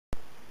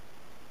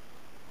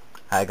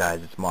Hi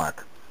guys, it's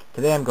Mark.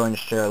 Today I'm going to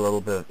share a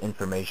little bit of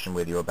information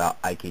with you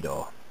about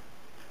Aikido.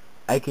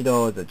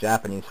 Aikido is a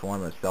Japanese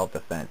form of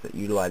self-defense that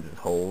utilizes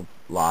holds,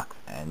 locks,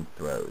 and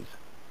throws.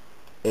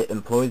 It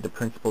employs the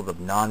principles of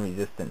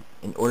non-resistance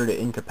in order to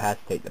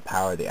incapacitate the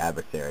power of the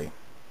adversary.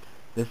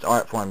 This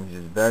art form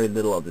uses very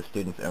little of the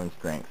student's own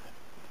strength,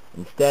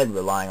 instead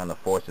relying on the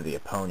force of the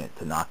opponent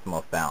to knock them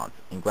off balance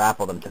and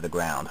grapple them to the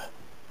ground.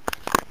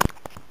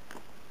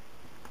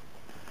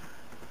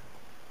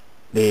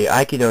 The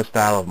Aikido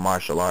style of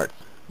martial arts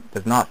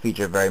does not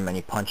feature very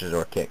many punches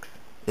or kicks.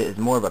 It is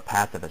more of a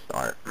pacifist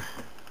art.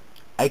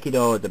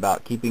 Aikido is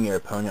about keeping your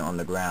opponent on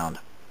the ground,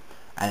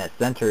 and it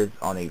centers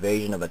on the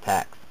evasion of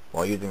attacks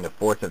while using the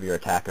force of your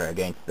attacker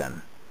against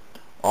them,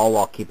 all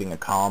while keeping a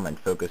calm and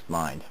focused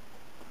mind.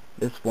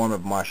 This form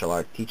of martial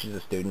arts teaches a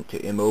student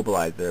to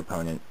immobilize their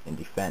opponent in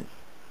defense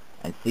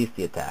and cease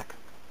the attack,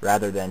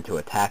 rather than to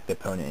attack the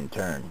opponent in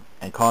turn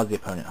and cause the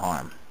opponent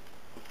harm.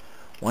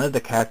 One of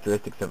the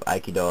characteristics of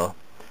Aikido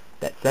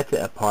that sets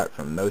it apart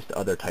from most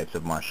other types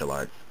of martial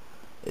arts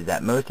is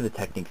that most of the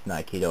techniques in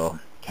Aikido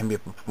can be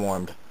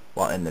performed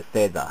while in the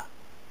seiza,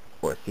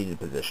 or seated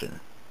position.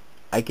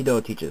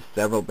 Aikido teaches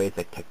several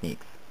basic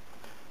techniques.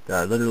 There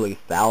are literally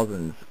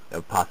thousands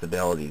of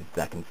possibilities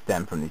that can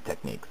stem from these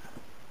techniques,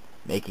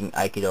 making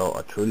Aikido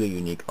a truly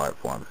unique art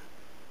form.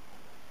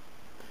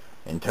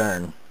 In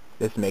turn,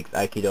 this makes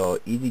Aikido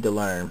easy to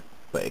learn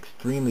but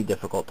extremely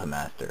difficult to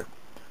master.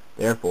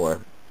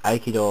 Therefore,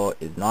 Aikido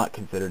is not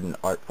considered an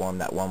art form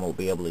that one will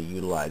be able to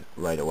utilize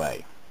right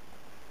away.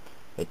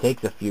 It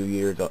takes a few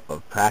years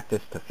of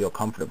practice to feel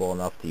comfortable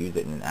enough to use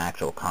it in an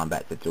actual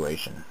combat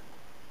situation.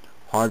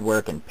 Hard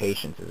work and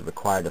patience is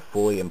required to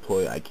fully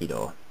employ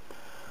Aikido,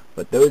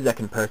 but those that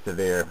can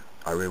persevere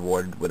are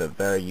rewarded with a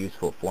very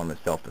useful form of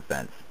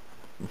self-defense.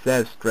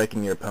 Instead of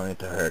striking your opponent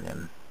to hurt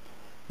him,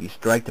 you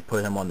strike to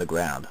put him on the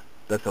ground,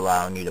 thus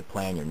allowing you to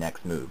plan your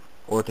next move,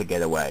 or to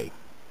get away.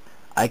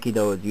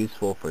 Aikido is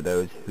useful for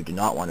those who do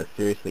not want to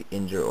seriously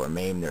injure or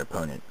maim their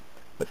opponent,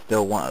 but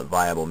still want a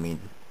viable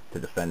means to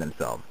defend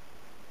themselves.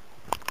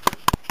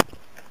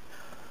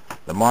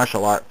 The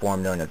martial art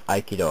form known as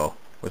Aikido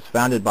was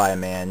founded by a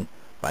man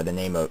by the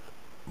name of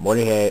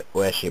Morihei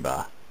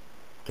Ueshiba.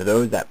 To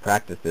those that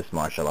practice this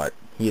martial art,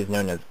 he is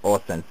known as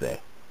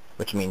O-sensei,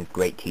 which means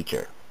great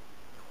teacher.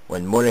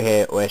 When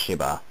Morihei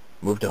Ueshiba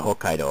moved to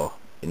Hokkaido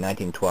in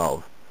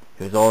 1912,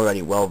 he was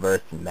already well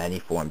versed in many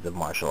forms of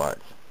martial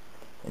arts.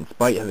 In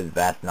spite of his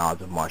vast knowledge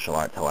of martial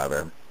arts,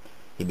 however,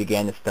 he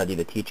began to study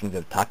the teachings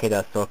of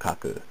Takeda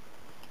Sokaku,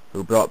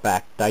 who brought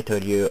back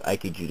Daito-ryu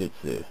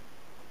Aikijutsu.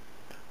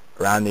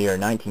 Around the year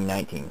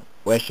 1919,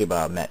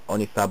 Ueshiba met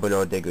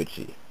Onisaburo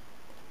Deguchi,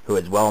 who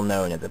is well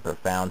known as a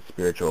profound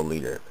spiritual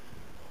leader.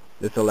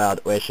 This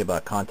allowed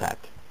Ueshiba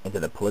contact into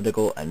the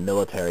political and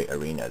military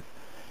arenas,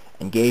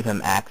 and gave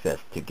him access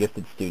to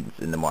gifted students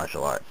in the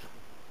martial arts.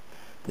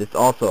 This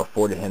also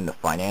afforded him the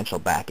financial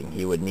backing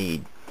he would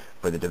need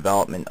for the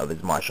development of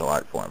his martial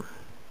art form.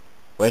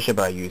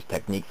 Ueshiba used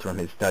techniques from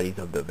his studies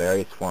of the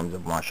various forms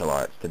of martial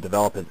arts to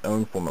develop his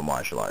own form of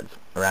martial arts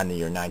around the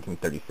year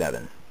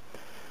 1937.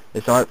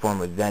 This art form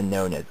was then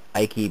known as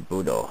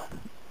Aikidō.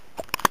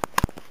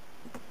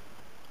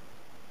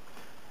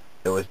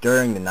 It was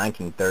during the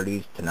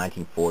 1930s to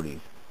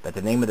 1940s that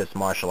the name of this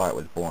martial art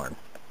was born.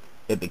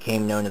 It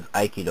became known as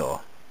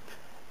Aikido,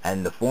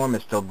 and the form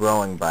is still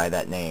growing by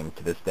that name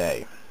to this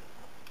day.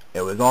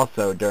 It was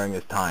also during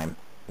this time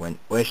when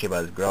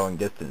Ueshiba's growing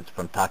distance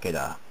from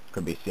Takeda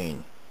could be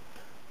seen.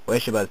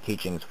 Ueshiba's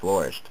teachings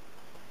flourished,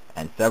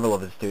 and several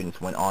of his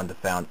students went on to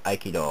found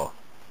Aikido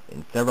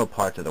in several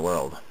parts of the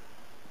world.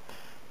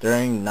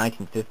 During the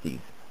 1950s,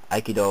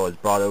 Aikido was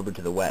brought over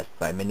to the West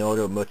by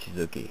Minoru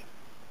Mochizuki.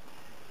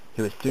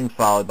 He was soon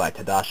followed by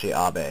Tadashi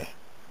Abe,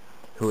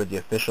 who was the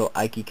official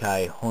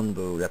Aikikai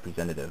Honbu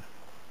representative.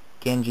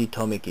 Kenji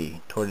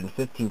Tomiki toured in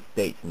 15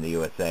 states in the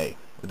USA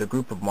with a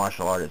group of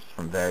martial artists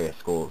from various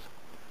schools.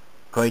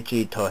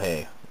 Koichi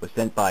Tohei was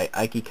sent by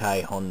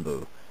Aikikai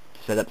Honbu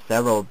to set up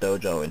several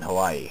dojo in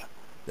Hawaii,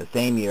 the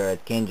same year as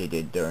Kenji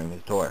did during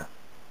his tour.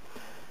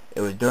 It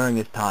was during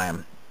this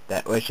time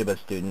that Ueshiba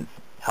students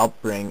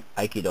helped bring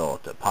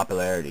Aikido to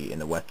popularity in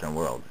the Western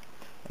world,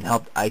 and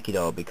helped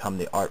Aikido become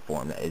the art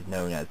form that is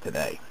known as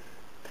today.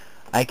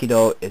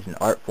 Aikido is an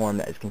art form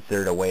that is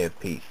considered a way of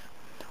peace.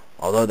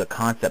 Although the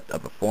concept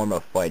of a form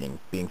of fighting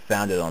being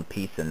founded on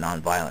peace and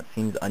nonviolence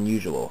seems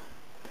unusual,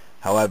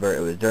 however, it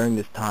was during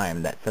this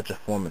time that such a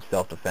form of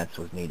self-defense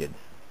was needed.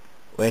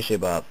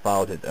 Ueshiba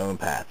followed his own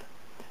path,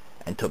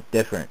 and took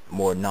different,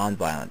 more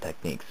nonviolent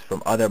techniques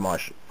from other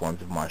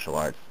forms of martial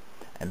arts,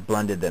 and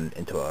blended them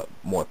into a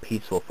more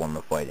peaceful form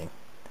of fighting,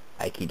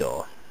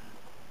 Aikido.